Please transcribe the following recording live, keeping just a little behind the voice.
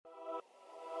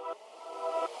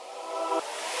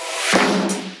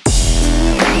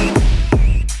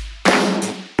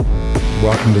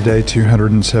Welcome to day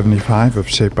 275 of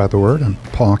Shaped by the Word. I'm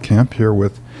Paul Kemp here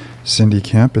with Cindy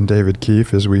Kemp and David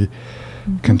Keefe as we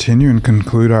continue and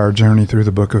conclude our journey through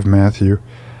the book of Matthew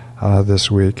this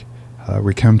week.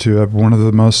 We come to one of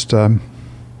the most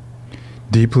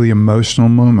deeply emotional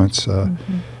moments,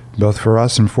 both for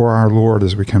us and for our Lord,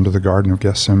 as we come to the Garden of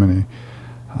Gethsemane,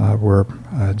 where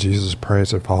Jesus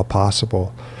prays, if all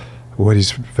possible, what he's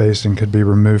facing could be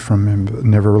removed from him, but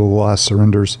nevertheless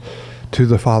surrenders to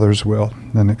the Father's will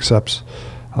and accepts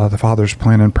the Father's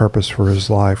plan and purpose for his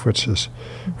life, which is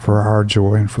for our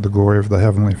joy and for the glory of the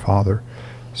Heavenly Father.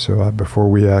 So before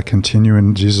we continue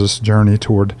in Jesus' journey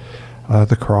toward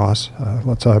the cross,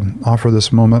 let's offer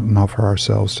this moment and offer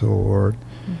ourselves to the Lord.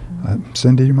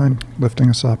 Cindy, you mind lifting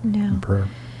us up in prayer?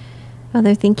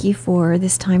 Father, thank you for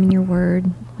this time in your word.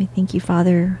 We thank you,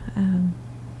 Father,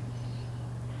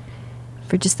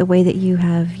 for just the way that you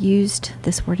have used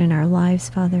this word in our lives,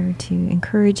 Father, to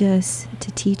encourage us, to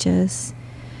teach us,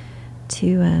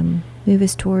 to move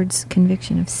us towards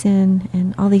conviction of sin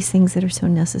and all these things that are so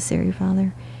necessary,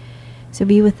 Father. So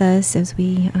be with us as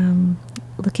we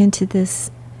look into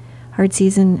this hard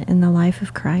season in the life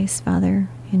of Christ, Father,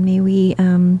 and may we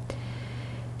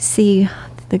see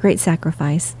the great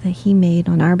sacrifice that he made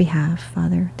on our behalf,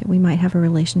 Father, that we might have a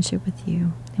relationship with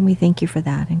you. And we thank you for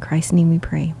that. In Christ's name we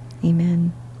pray.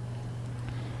 Amen.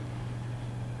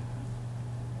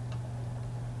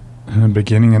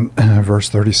 Beginning in verse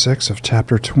 36 of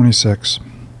chapter 26.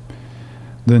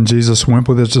 Then Jesus went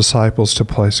with his disciples to a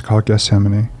place called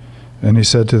Gethsemane, and he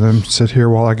said to them, "Sit here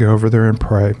while I go over there and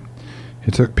pray." He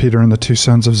took Peter and the two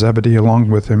sons of Zebedee along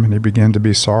with him, and he began to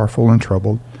be sorrowful and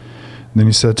troubled. Then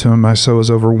he said to him, "My soul is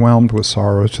overwhelmed with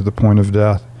sorrow to the point of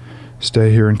death.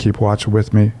 Stay here and keep watch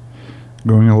with me."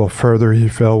 Going a little further, he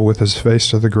fell with his face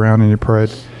to the ground, and he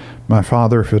prayed, "My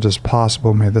Father, if it is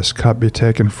possible, may this cup be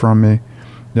taken from me,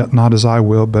 yet not as I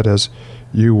will, but as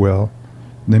you will."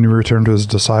 Then he returned to his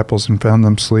disciples and found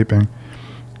them sleeping.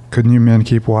 "Couldn't you men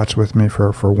keep watch with me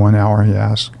for 1 hour?" he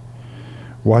asked.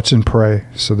 "Watch and pray,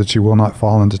 so that you will not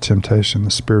fall into temptation. The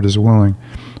spirit is willing,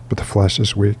 but the flesh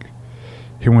is weak."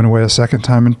 He went away a second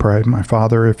time and prayed, "My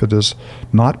Father, if it is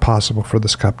not possible for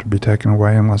this cup to be taken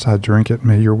away unless I drink it,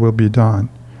 may your will be done."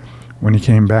 When he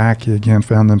came back, he again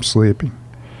found them sleeping,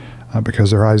 because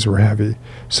their eyes were heavy.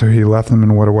 So he left them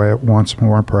and went away once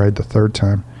more and prayed the third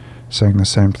time, saying the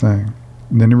same thing.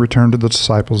 Then he returned to the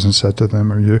disciples and said to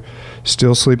them, "Are you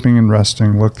still sleeping and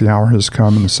resting? Look, the hour has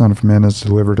come, and the Son of Man is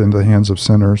delivered into the hands of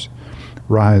sinners.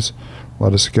 Rise,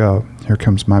 let us go. Here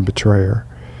comes my betrayer."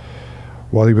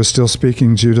 While he was still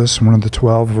speaking, Judas, one of the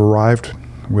 12, arrived.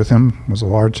 With him was a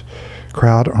large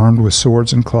crowd armed with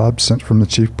swords and clubs, sent from the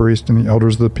chief priest and the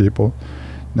elders of the people.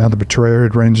 Now the betrayer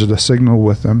had arranged a signal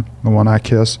with them. "The one I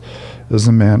kiss is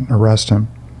the man. Arrest him."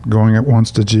 Going at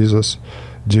once to Jesus,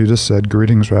 Judas said,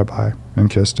 "Greetings, Rabbi," and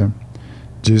kissed him.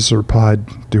 Jesus replied,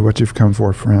 "Do what you've come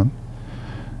for, friend."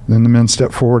 Then the men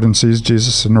stepped forward and seized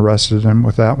Jesus and arrested him.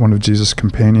 With that, one of Jesus'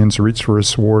 companions reached for his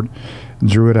sword,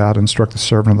 drew it out, and struck the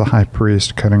servant of the high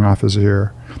priest, cutting off his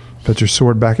ear. "Put your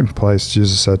sword back in place,"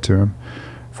 Jesus said to him.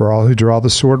 "For all who draw the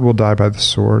sword will die by the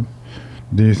sword.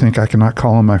 Do you think I cannot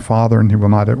call on my Father, and he will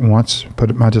not at once put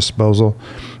at my disposal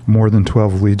more than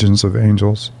 12 legions of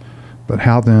angels? But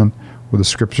how then will the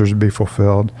scriptures be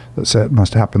fulfilled that say it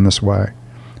must happen this way?"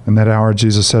 In that hour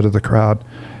Jesus said to the crowd,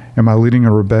 "Am I leading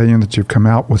a rebellion that you've come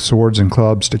out with swords and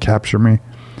clubs to capture me?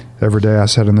 Every day I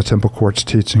sat in the temple courts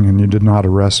teaching, and you did not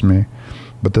arrest me.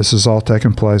 But this has all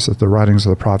taken place that the writings of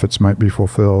the prophets might be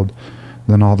fulfilled."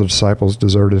 Then all the disciples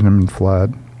deserted him and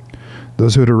fled.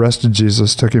 Those who had arrested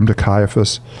Jesus took him to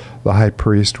Caiaphas, the high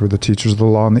priest, where the teachers of the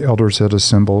law and the elders had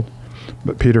assembled.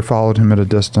 But Peter followed him at a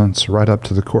distance, right up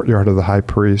to the courtyard of the high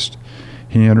priest.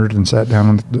 He entered and sat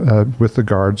down with the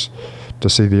guards to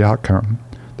see the outcome.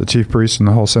 The chief priests and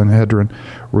the whole Sanhedrin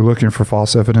were looking for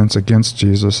false evidence against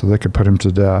Jesus so they could put him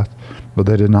to death, but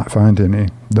they did not find any,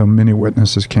 though many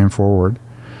witnesses came forward.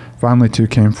 Finally, 2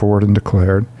 came forward and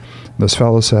declared, "This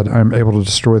fellow said, I am able to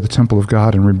destroy the temple of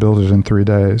God and rebuild it in 3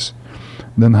 days."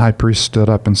 Then the high priest stood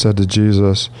up and said to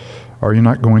Jesus, "Are you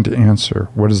not going to answer?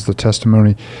 What is the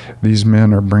testimony these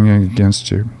men are bringing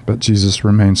against you?" But Jesus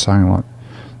remained silent.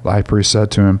 The high priest said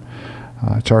to him,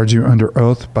 "I charge you under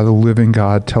oath by the living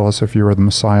God, tell us if you are the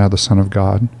Messiah, the Son of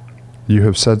God." "You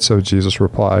have said so," Jesus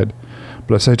replied.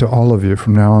 "But I say to all of you,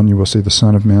 from now on you will see the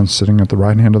Son of Man sitting at the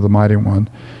right hand of the Mighty One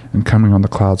and coming on the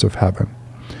clouds of heaven."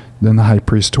 Then the high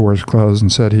priest tore his clothes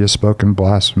and said, "He has spoken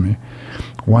blasphemy.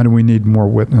 Why do we need more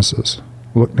witnesses?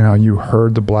 Look now, you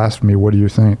heard the blasphemy. What do you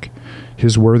think?" "He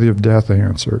is worthy of death," they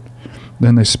answered.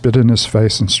 Then they spit in his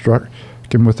face and struck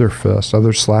him with their fists.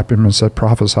 Others slapped him and said,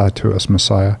 "Prophesy to us,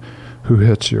 Messiah. who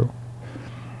hit you?"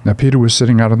 Now Peter was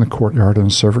sitting out in the courtyard, and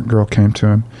a servant girl came to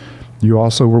him. "You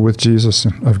also were with Jesus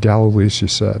of Galilee," she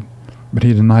said. But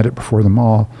he denied it before them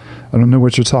all. "I don't know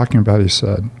what you're talking about," he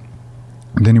said.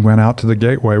 And then he went out to the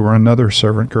gateway, where another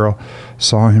servant girl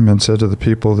saw him and said to the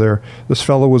people there, "This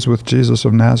fellow was with Jesus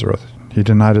of Nazareth." He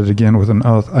denied it again with an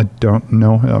oath, "I don't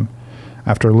know him."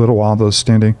 After a little while, those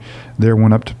standing there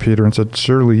went up to Peter and said,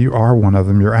 "Surely you are one of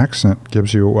them. Your accent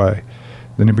gives you away."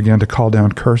 Then he began to call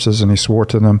down curses, and he swore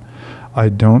to them, "I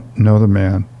don't know the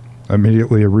man."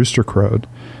 Immediately a rooster crowed.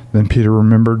 Then Peter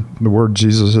remembered the word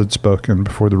Jesus had spoken,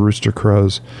 "Before the rooster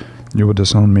crows, you will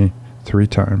disown me 3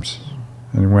 times."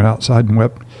 And he went outside and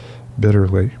wept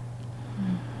bitterly.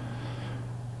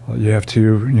 Well, you have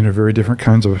two, very different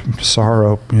kinds of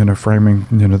sorrow, framing,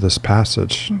 this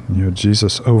passage.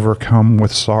 Jesus overcome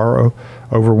with sorrow,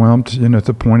 overwhelmed, at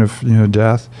the point of,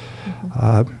 death,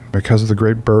 because of the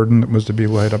great burden that was to be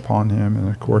laid upon him. And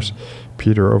of course,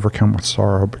 Peter overcome with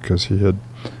sorrow because he had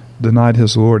denied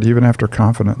his Lord, even after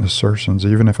confident assertions.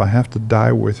 "Even if I have to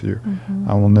die with you,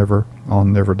 I'll never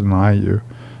deny you."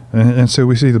 And so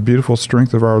we see the beautiful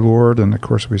strength of our Lord, and of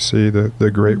course we see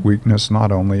the great weakness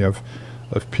not only of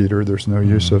Peter. There's no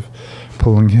use of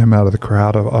pulling him out of the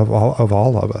crowd of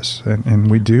all of us. And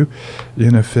we do,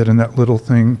 fit in that little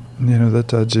thing,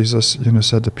 that Jesus,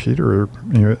 said to Peter,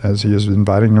 as he is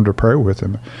inviting him to pray with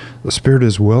him. The spirit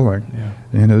is willing.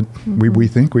 Yeah. We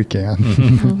think we can,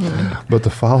 but the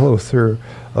follow through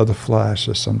of the flesh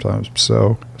is sometimes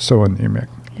so anemic.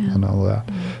 Yeah. And all that.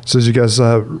 So as you guys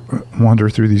wander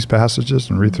through these passages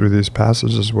and read through these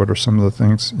passages, what are some of the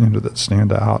things that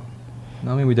stand out?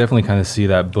 I mean, we definitely kind of see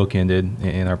that bookended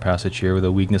in our passage here, with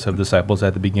the weakness of disciples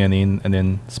at the beginning, and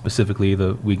then specifically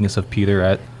the weakness of Peter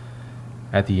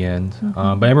at the end.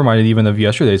 But I'm reminded even of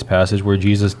yesterday's passage where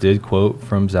Jesus did quote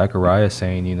from Zechariah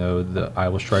saying, "I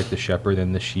will strike the shepherd,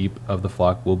 and the sheep of the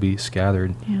flock will be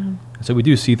scattered." Yeah. So we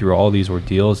do see through all these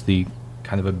ordeals the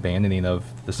kind of abandoning of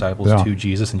the disciples to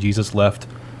Jesus, and Jesus left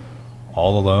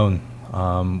all alone,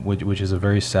 which is a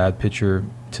very sad picture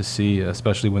to see,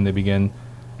 especially when they begin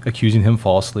accusing him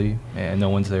falsely and no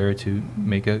one's there to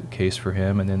make a case for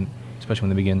him, and then especially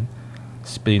when they begin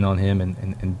spitting on him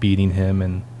and beating him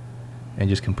and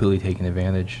just completely taking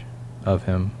advantage of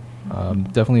him.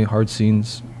 Definitely hard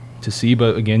scenes to see,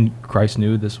 but again, Christ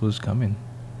knew this was coming.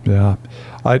 Yeah,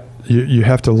 you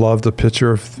have to love the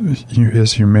picture of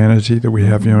his humanity that we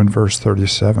have, in verse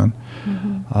 37,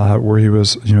 where he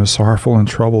was, sorrowful and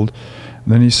troubled.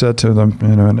 And then he said to them,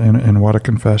 and what a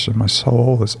confession! "My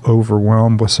soul is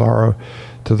overwhelmed with sorrow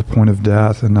to the point of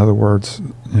death." In other words,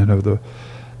 the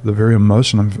very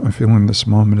emotion I'm feeling this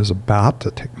moment is about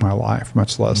to take my life,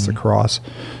 much less the cross,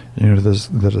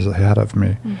 that is ahead of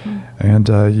me. And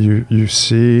you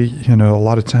see, a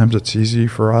lot of times it's easy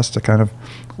for us to kind of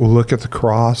look at the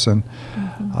cross and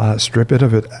strip it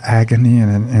of its agony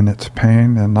and its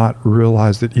pain, and not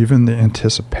realize that even the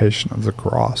anticipation of the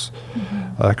cross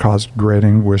caused great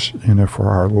anguish, for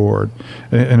our Lord.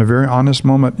 In a very honest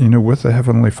moment, with the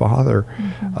Heavenly Father,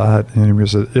 and he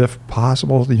said, "If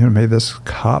possible, may this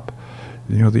cup,"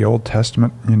 the Old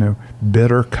Testament,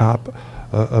 bitter cup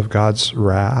of God's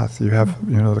wrath. You have,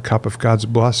 the cup of God's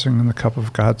blessing and the cup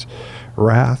of God's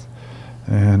wrath.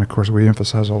 And of course, we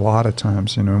emphasize a lot of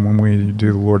times, when we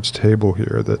do the Lord's table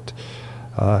here,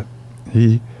 that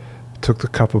he took the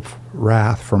cup of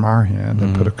wrath from our hand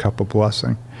and put a cup of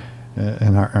blessing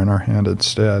in our hand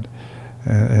instead.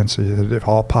 And so that if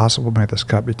all possible, may this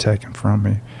cup be taken from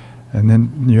me. And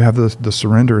then you have the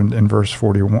surrender in verse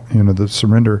 41, the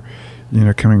surrender,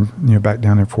 coming, back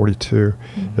down in 42.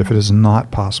 "If it is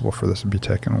not possible for this to be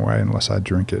taken away unless I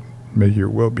drink it, may your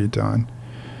will be done."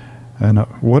 And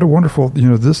what a wonderful,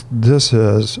 this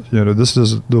is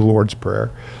the Lord's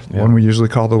Prayer. Yeah. One we usually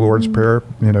call the Lord's Prayer,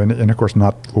 and of course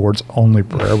not Lord's only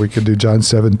prayer. We could do John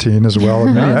 17 as well,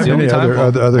 and many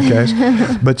other case.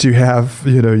 But you have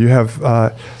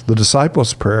the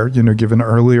disciples' prayer, given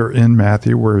earlier in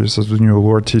Matthew, where he says,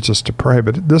 "Lord, teach us to pray."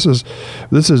 But this is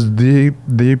the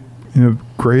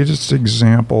greatest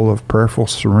example of prayerful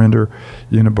surrender,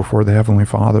 before the Heavenly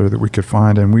Father that we could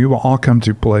find. And we will all come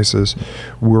to places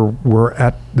where we're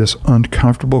at this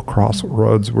uncomfortable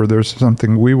crossroads, where there's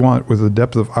something we want with the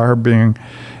depth of our being,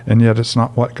 and yet it's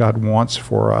not what God wants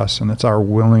for us. And it's our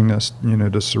willingness,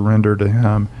 to surrender to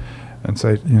Him and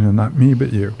say, not me,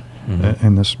 but you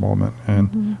in this moment.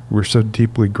 And we're so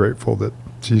deeply grateful that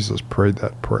Jesus prayed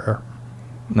that prayer.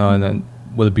 No, and then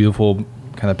what a beautiful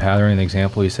kind of pattern and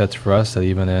example he sets for us, that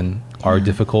even in our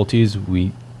difficulties,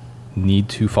 we need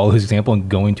to follow his example in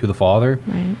going to the Father.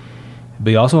 Right. But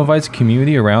he also invites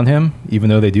community around him, even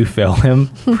though they do fail him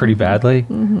pretty badly.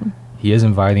 he is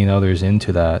inviting others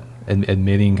into that,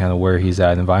 admitting kind of where he's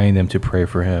at, inviting them to pray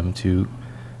for him, to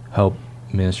help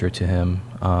minister to him,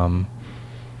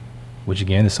 which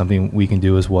again is something we can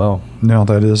do as well. No,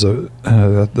 that is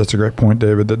that's a great point,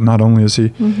 David. That not only is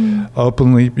he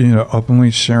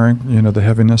openly sharing, the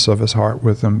heaviness of his heart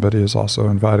with them, but he is also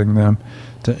inviting them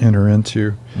to enter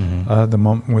into the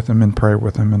moment with him and pray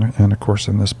with him. And of course,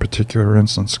 in this particular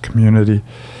instance, community,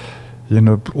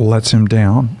 lets him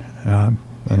down.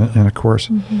 And of course,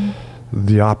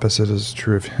 the opposite is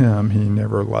true of him. He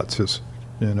never lets his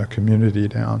community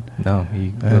down. No, he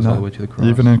goes all the way to the cross.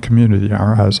 Even in community,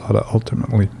 our eyes ought to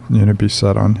ultimately, be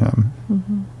set on him.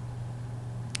 And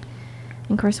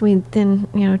of course, we then,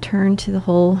 turn to the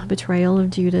whole betrayal of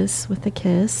Judas with the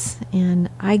kiss. And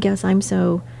I guess I'm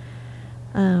so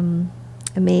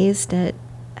amazed at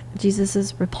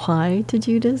Jesus's reply to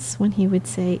Judas when he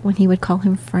would call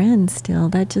him friend still.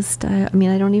 That just, I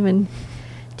don't even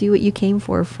do what you came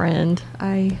for, friend.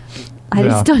 I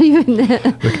just don't even.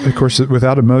 Of course,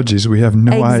 without emojis, we have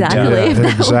no idea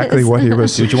exactly what he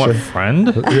was. Did you want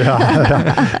friend?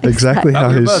 Yeah, exactly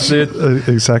how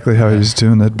he's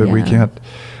doing it. But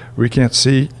we can't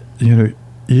see.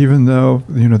 Even though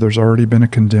there's already been a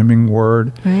condemning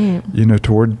word, right?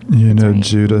 Toward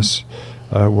Judas.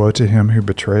 Woe to him who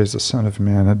betrays the Son of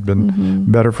Man. It had been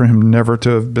better for him never to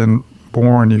have been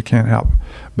born. You can't help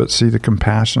but see the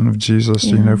compassion of Jesus,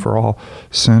 for all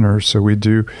sinners. So we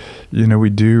do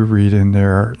read in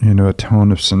there, a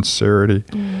tone of sincerity.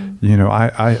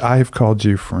 I've called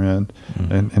you friend,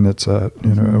 and it's a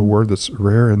word that's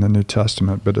rare in the New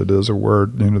Testament, but it is a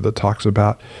word, that talks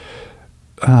about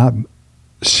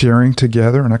sharing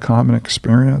together in a common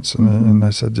experience. And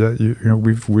I said,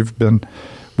 we've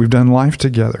done life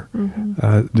together.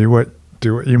 Do what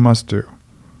you must do.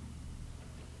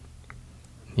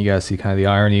 You guys see kind of the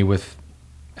irony with,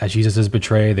 as Jesus is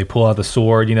betrayed, they pull out the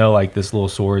sword, like this little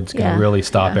sword's going to really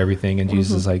stop everything. And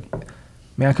Jesus is like,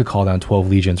 man, I could call down 12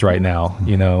 legions right now.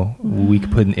 We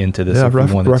could put an end to this if we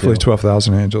wanted to. Roughly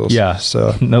 12,000 angels. Yeah,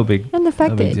 so no big And the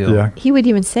fact that deal. he would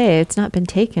even say, it's not been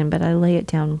taken, but I lay it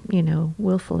down,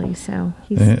 willfully. So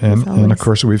he's and of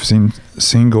course, we've seen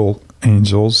single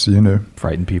angels,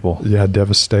 frighten people. Yeah,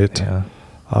 devastate. Yeah.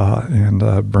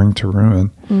 And bring to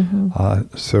ruin.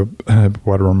 So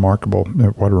what a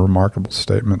remarkable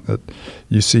statement that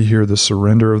you see here, the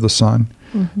surrender of the Son,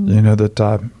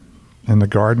 that in the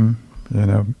garden,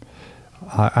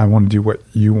 I want to do what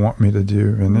you want me to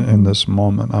do. And in this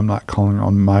moment, I'm not calling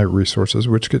on my resources,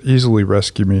 which could easily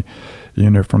rescue me,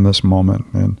 from this moment,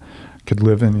 and could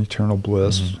live in eternal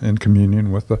bliss in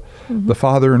communion with the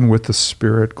Father and with the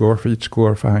Spirit, each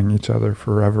glorifying each other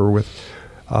forever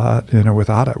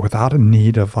without a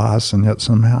need of us. And yet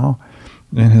somehow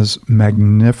in his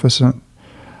magnificent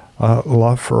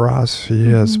love for us, he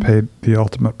has paid the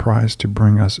ultimate price to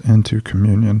bring us into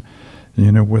communion,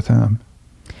 with him.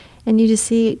 And you just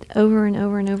see it over and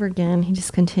over and over again. He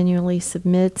just continually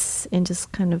submits and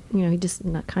just kind of, he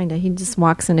just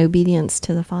walks in obedience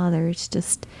to the Father. It's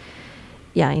just,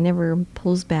 he never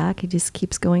pulls back. He just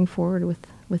keeps going forward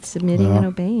with submitting and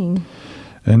obeying.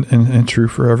 And true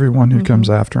for everyone who comes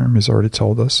after him. He's already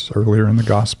told us earlier in the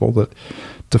gospel that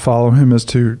to follow him is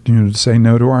to to say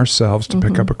no to ourselves, to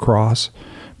pick up a cross,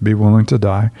 be willing to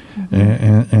die,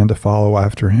 and to follow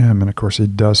after him. And of course, he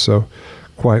does so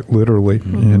quite literally.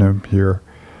 Here,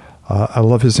 I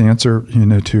love his answer.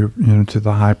 To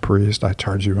the high priest, I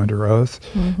charge you under oath.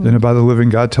 By the living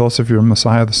God, tell us if you're a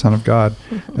Messiah, the Son of God.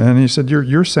 And he said,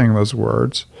 "You're saying those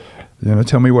words.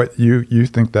 Tell me what you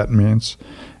think that means."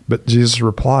 But Jesus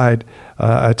replied,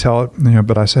 I tell it,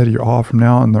 but I say to you all from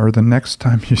now on, or the next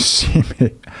time you see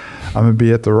me, I'm going to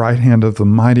be at the right hand of the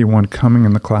mighty one coming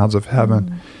in the clouds of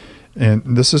heaven.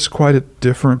 And this is quite a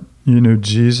different,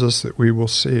 Jesus that we will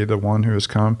see, the one who has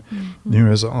come,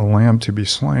 as a lamb to be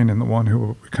slain, and the one who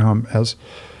will come as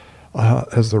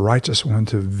the righteous one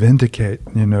to vindicate,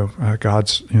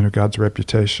 God's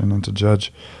reputation and to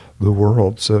judge the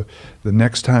world. So the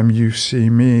next time you see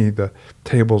me, the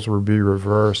tables will be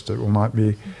reversed. It will not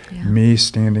be me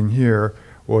standing here.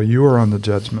 Well, you are on the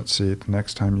judgment seat. The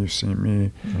next time you see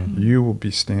me, you will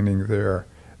be standing there,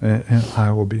 and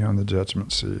I will be on the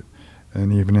judgment seat.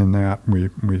 And even in that,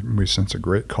 we sense a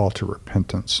great call to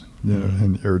repentance,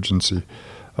 and the urgency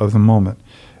of the moment.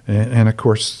 And of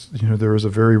course, there is a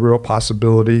very real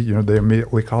possibility. They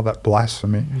immediately call that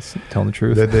blasphemy. Telling the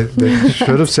truth. They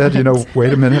should have said,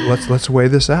 wait a minute, let's weigh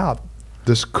this out.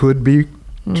 This could be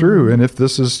true, and if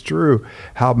this is true,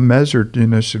 how measured,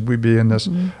 should we be in this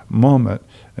moment?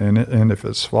 And if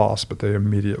it's false, but they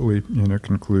immediately,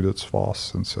 conclude it's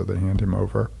false, and so they hand him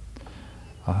over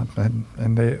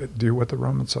And they do what the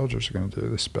Roman soldiers are going to do.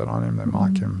 They spit on him. They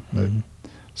mock him. They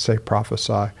say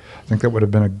prophesy. I think that would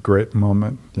have been a great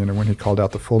moment, when he called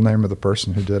out the full name of the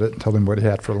person who did it and told him what he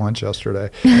had for lunch yesterday,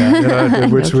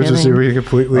 which is we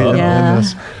completely in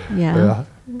this. Yeah.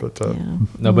 But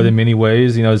No, but in many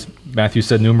ways, as Matthew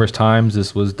said numerous times,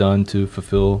 this was done to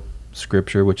fulfill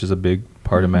Scripture, which is a big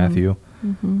part of Matthew.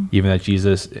 Even that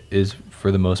Jesus is,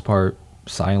 for the most part,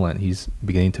 silent. He's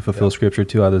beginning to fulfill Scripture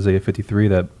too, out of Isaiah 53,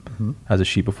 that as a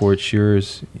sheep before its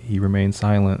shears, he remains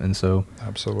silent. And so,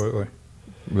 absolutely,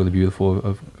 really beautiful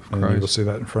of Christ. And you'll see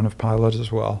that in front of Pilate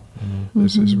as well,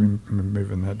 as we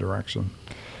move in that direction.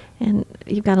 And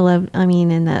you've got to love,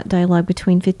 in that dialogue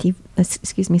between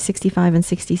 65 and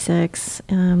 66,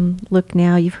 look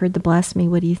now, you've heard the blasphemy,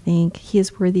 what do you think? He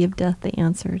is worthy of death, they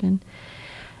answered. And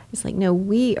it's like, no,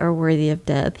 we are worthy of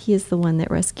death. He is the one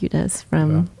that rescued us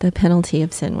from the penalty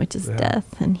of sin, which is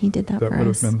death. And he did that for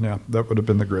us. That would have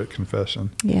been the great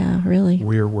confession. Yeah, really.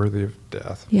 We are worthy of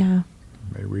death. Yeah.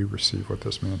 May we receive what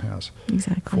this man has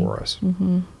for us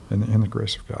in the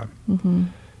grace of God.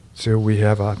 So we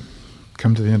have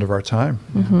come to the end of our time.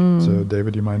 So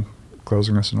David, do you mind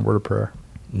closing us in a word of prayer?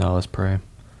 No, let's pray.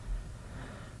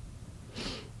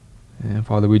 And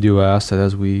Father, we do ask that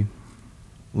as we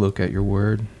look at your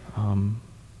word,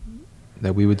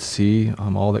 that we would see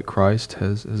all that Christ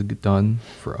has done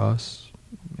for us.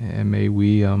 And may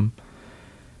we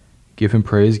give him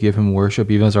praise, give him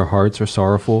worship, even as our hearts are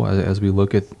sorrowful, as we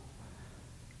look at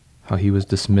how he was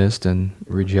dismissed and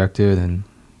rejected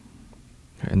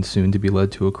and soon to be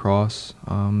led to a cross,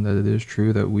 that it is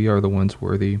true that we are the ones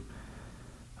worthy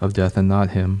of death and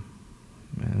not him.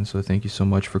 And so thank you so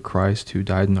much for Christ, who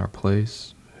died in our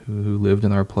place, who lived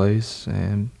in our place,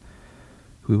 and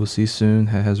who we will see soon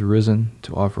has risen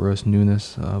to offer us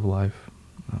newness of life.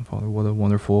 Father, what a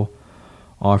wonderful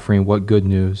offering, what good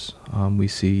news we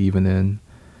see even in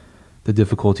the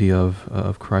difficulty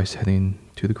of Christ heading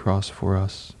to the cross for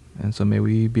us. And so may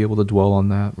we be able to dwell on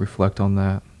that, reflect on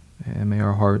that, and may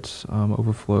our hearts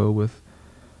overflow with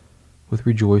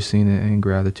rejoicing and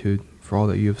gratitude for all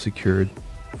that you have secured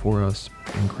for us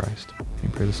in Christ. We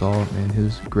pray this all in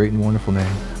his great and wonderful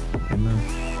name.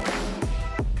 Amen.